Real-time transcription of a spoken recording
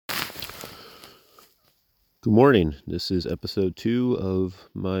Good morning. This is episode 2 of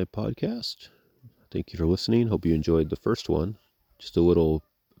my podcast. Thank you for listening. Hope you enjoyed the first one. Just a little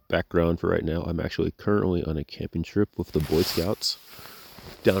background for right now. I'm actually currently on a camping trip with the Boy Scouts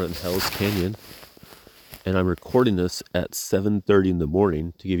down in Hell's Canyon, and I'm recording this at 7:30 in the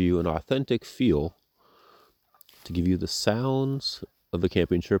morning to give you an authentic feel, to give you the sounds of a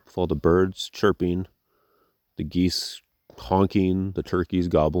camping trip with all the birds chirping, the geese honking, the turkeys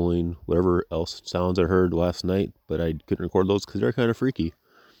gobbling, whatever else sounds I heard last night, but I couldn't record those because they're kind of freaky.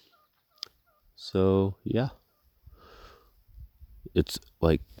 So, yeah, it's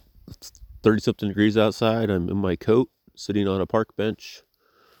like 30 something degrees outside. I'm in my coat, sitting on a park bench,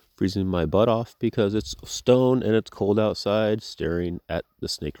 freezing my butt off because it's stone and it's cold outside, staring at the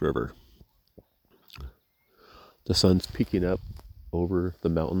Snake River. The sun's peeking up over the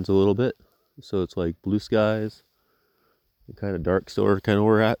mountains a little bit, so it's like blue skies, kind of dark still kind of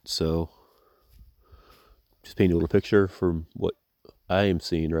where we're at. So, just painting a little picture from what I am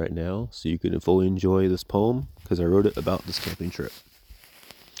seeing right now so you can fully enjoy this poem because I wrote it about this camping trip.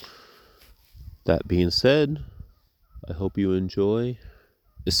 That being said, I hope you enjoy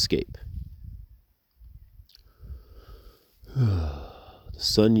Escape. The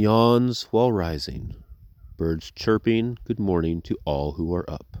sun yawns while rising, birds chirping good morning to all who are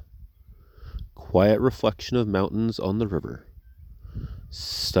up. Quiet reflection of mountains on the river,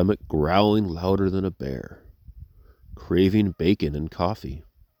 stomach growling louder than a bear, craving bacon and coffee.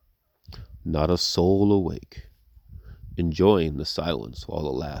 Not a soul awake, enjoying the silence while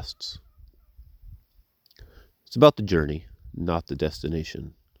it lasts. It's about the journey, not the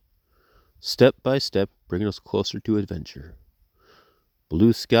destination. Step by step, bringing us closer to adventure.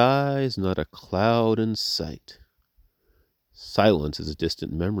 Blue skies, not a cloud in sight. Silence is a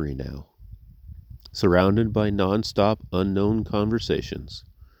distant memory now. Surrounded by non-stop unknown conversations.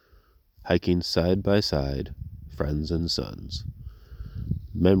 Hiking side by side, friends and sons.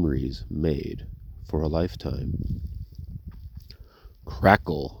 Memories made for a lifetime.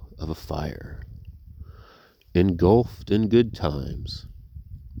 Crackle of a fire. Engulfed in good times.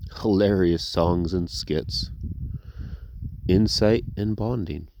 Hilarious songs and skits. Insight and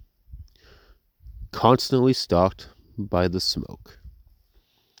bonding. Constantly stalked by the smoke.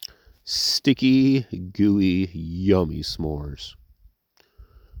 Sticky, gooey, yummy s'mores.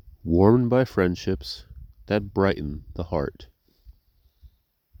 Warmed by friendships that brighten the heart.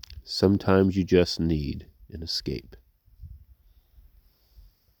 Sometimes you just need an escape.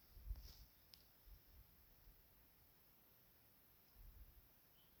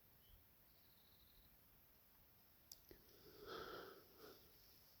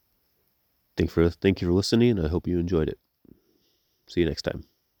 Thank you for listening. I hope you enjoyed it. See you next time.